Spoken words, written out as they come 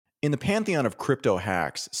In the pantheon of crypto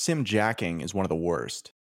hacks, SIM jacking is one of the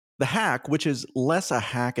worst. The hack, which is less a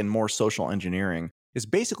hack and more social engineering, is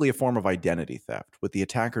basically a form of identity theft, with the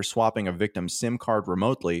attacker swapping a victim's SIM card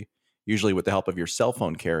remotely, usually with the help of your cell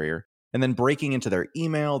phone carrier, and then breaking into their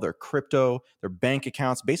email, their crypto, their bank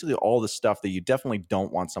accounts, basically all the stuff that you definitely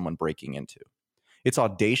don't want someone breaking into. It's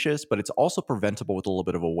audacious, but it's also preventable with a little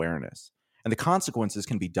bit of awareness, and the consequences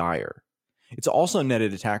can be dire. It's also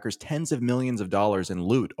netted attackers tens of millions of dollars in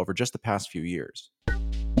loot over just the past few years.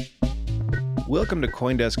 Welcome to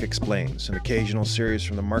COINDESK Explains, an occasional series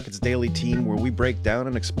from the Markets Daily team where we break down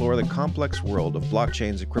and explore the complex world of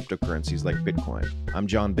blockchains and cryptocurrencies like Bitcoin. I'm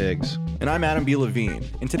John Biggs. And I'm Adam B. Levine.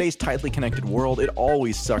 In today's tightly connected world, it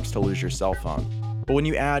always sucks to lose your cell phone. But when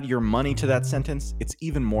you add your money to that sentence, it's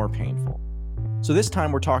even more painful. So this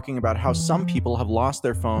time we're talking about how some people have lost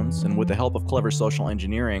their phones, and with the help of clever social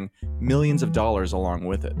engineering, millions of dollars along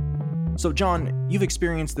with it. So John, you've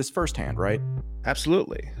experienced this firsthand, right?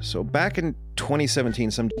 Absolutely. So back in 2017,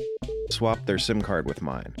 some swapped their SIM card with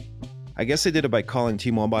mine. I guess they did it by calling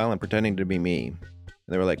T-Mobile and pretending to be me. And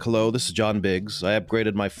they were like, "Hello, this is John Biggs. I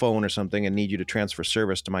upgraded my phone or something and need you to transfer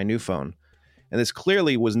service to my new phone." And this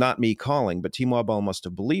clearly was not me calling, but T-Mobile must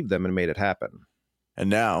have believed them and made it happen. And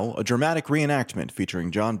now, a dramatic reenactment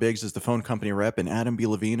featuring John Biggs as the phone company rep and Adam B.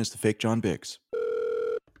 Levine as the fake John Biggs.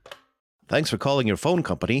 Thanks for calling your phone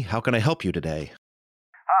company. How can I help you today?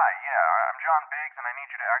 Hi, I'm John Biggs and I need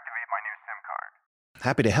you to activate my new SIM card.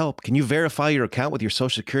 Happy to help. Can you verify your account with your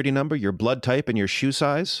social security number, your blood type, and your shoe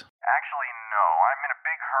size? Actually, no. I'm in a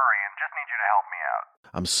big hurry and just need you to help me out.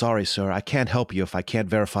 I'm sorry, sir. I can't help you if I can't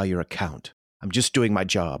verify your account. I'm just doing my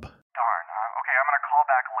job. Darn. Okay, I'm gonna call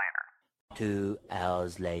back later. 2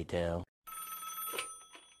 hours later.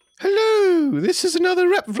 Hello, this is another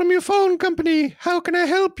rep from your phone company. How can I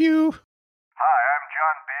help you? Hi, I'm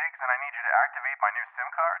John Biggs and I need you to activate my new SIM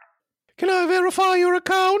card. Can I verify your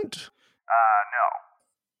account? No.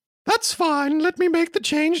 That's fine. Let me make the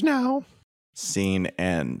change now. Scene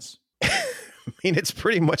ends. I mean, it's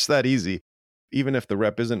pretty much that easy. Even if the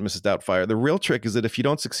rep isn't Mrs. Doubtfire, the real trick is that if you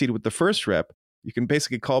don't succeed with the first rep, you can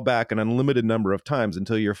basically call back an unlimited number of times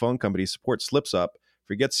until your phone company's support slips up,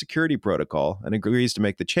 forgets security protocol, and agrees to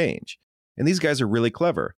make the change. And these guys are really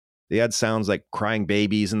clever. They add sounds like crying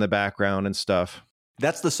babies in the background and stuff.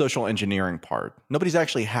 That's the social engineering part. Nobody's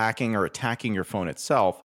actually hacking or attacking your phone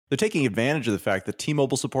itself. They're taking advantage of the fact that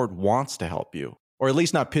T-Mobile support wants to help you, or at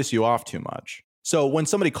least not piss you off too much. So when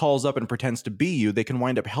somebody calls up and pretends to be you, they can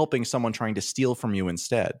wind up helping someone trying to steal from you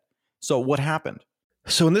instead. So what happened?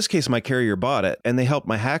 So in this case, my carrier bought it, and they helped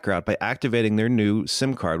my hacker out by activating their new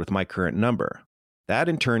SIM card with my current number. That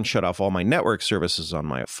in turn shut off all my network services on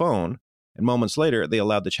my phone, and moments later, they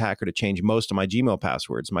allowed the hacker to change most of my Gmail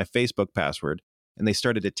passwords, my Facebook password, and they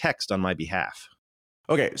started to text on my behalf.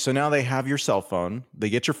 Okay, so now they have your cell phone, they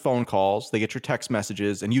get your phone calls, they get your text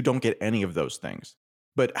messages, and you don't get any of those things.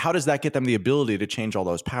 But how does that get them the ability to change all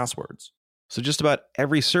those passwords? So just about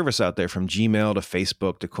every service out there, from Gmail to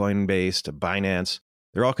Facebook to Coinbase to Binance,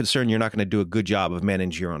 they're all concerned you're not going to do a good job of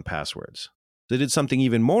managing your own passwords. They did something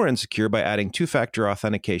even more insecure by adding two-factor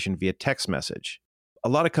authentication via text message. A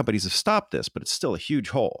lot of companies have stopped this, but it's still a huge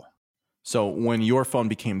hole. So when your phone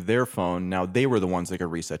became their phone, now they were the ones that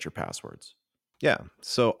could reset your passwords. Yeah,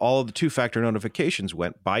 so all of the two-factor notifications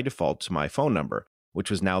went by default to my phone number,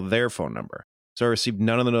 which was now their phone number. So I received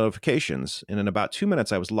none of the notifications, and in about 2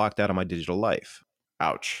 minutes, I was locked out of my digital life.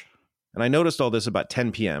 Ouch. And I noticed all this about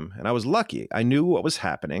 10 p.m., and I was lucky. I knew what was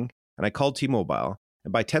happening, and I called T-Mobile,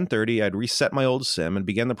 and by 10:30, I'd reset my old SIM and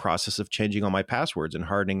began the process of changing all my passwords and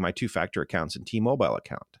hardening my two-factor accounts and T-Mobile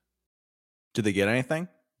account. Did they get anything?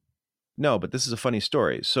 No, but this is a funny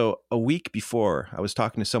story. So a week before, I was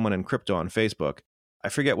talking to someone in crypto on Facebook. I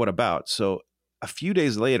forget what about. So a few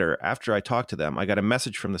days later, after I talked to them, I got a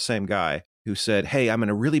message from the same guy who said, "Hey, I'm in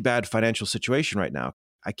a really bad financial situation right now.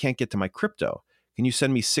 I can't get to my crypto. Can you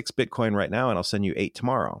send me 6 Bitcoin right now and I'll send you 8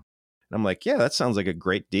 tomorrow?" And I'm like, yeah, that sounds like a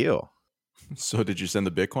great deal. So did you send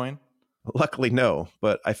the Bitcoin? Luckily, no,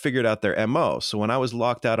 but I figured out their MO. So when I was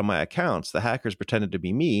locked out of my accounts, the hackers pretended to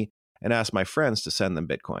be me and asked my friends to send them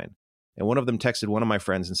Bitcoin. And one of them texted one of my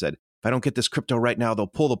friends and said, "If I don't get this crypto right now, they'll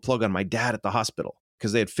pull the plug on my dad at the hospital,"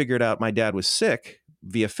 because they had figured out my dad was sick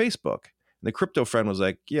via Facebook. And the crypto friend was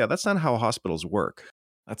like, "Yeah, that's not how hospitals work."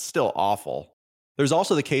 That's still awful. There's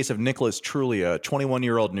also the case of Nicholas Trulia, a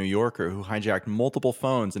 21-year-old New Yorker who hijacked multiple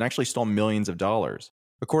phones and actually stole millions of dollars.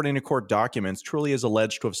 According to court documents, Trulia is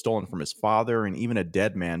alleged to have stolen from his father and even a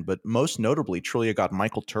dead man, but most notably, Trulia got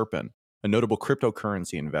Michael Turpin, a notable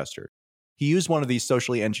cryptocurrency investor. He used one of these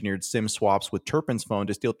socially engineered SIM swaps with Turpin's phone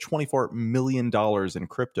to steal $24 million in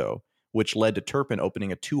crypto, which led to Turpin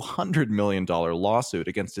opening a $200 million lawsuit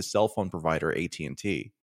against his cell phone provider,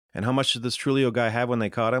 AT&T. And how much did this Trulio guy have when they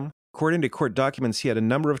caught him? According to court documents, he had a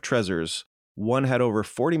number of treasures. One had over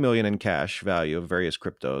 $40 million in cash value of various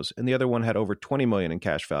cryptos, and the other one had over $20 million in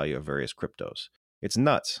cash value of various cryptos. It's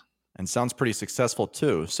nuts. And sounds pretty successful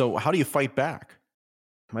too. So how do you fight back?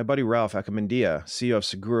 My buddy Ralph Akamandia, CEO of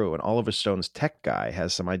Seguro and Oliver Stone's tech guy,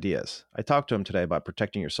 has some ideas. I talked to him today about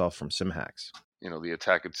protecting yourself from SIM hacks. The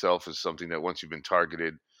attack itself is something that once you've been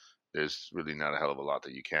targeted, there's really not a hell of a lot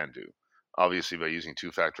that you can do. Obviously, by using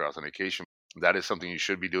two-factor authentication, that is something you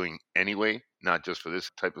should be doing anyway, not just for this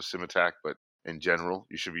type of SIM attack, but in general,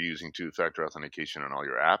 you should be using two-factor authentication on all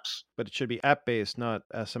your apps. But it should be app-based, not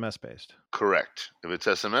SMS-based. Correct. If it's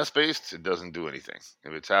SMS-based, it doesn't do anything.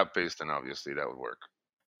 If it's app-based, then obviously that would work.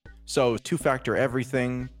 So two-factor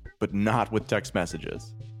everything, but not with text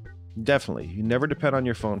messages. Definitely. You never depend on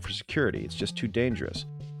your phone for security. It's just too dangerous.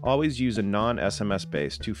 Always use a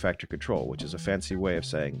non-SMS-based two-factor control, which is a fancy way of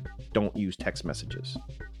saying don't use text messages.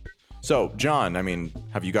 So, John,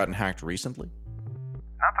 have you gotten hacked recently?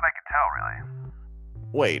 Not that I could tell, really.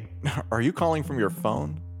 Wait, are you calling from your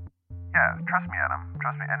phone? Yeah, trust me, Adam.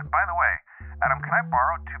 Trust me. And by the way, Adam, can I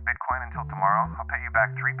borrow 2 Bitcoin until tomorrow? I'll pay you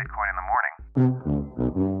back 3 Bitcoin in the morning.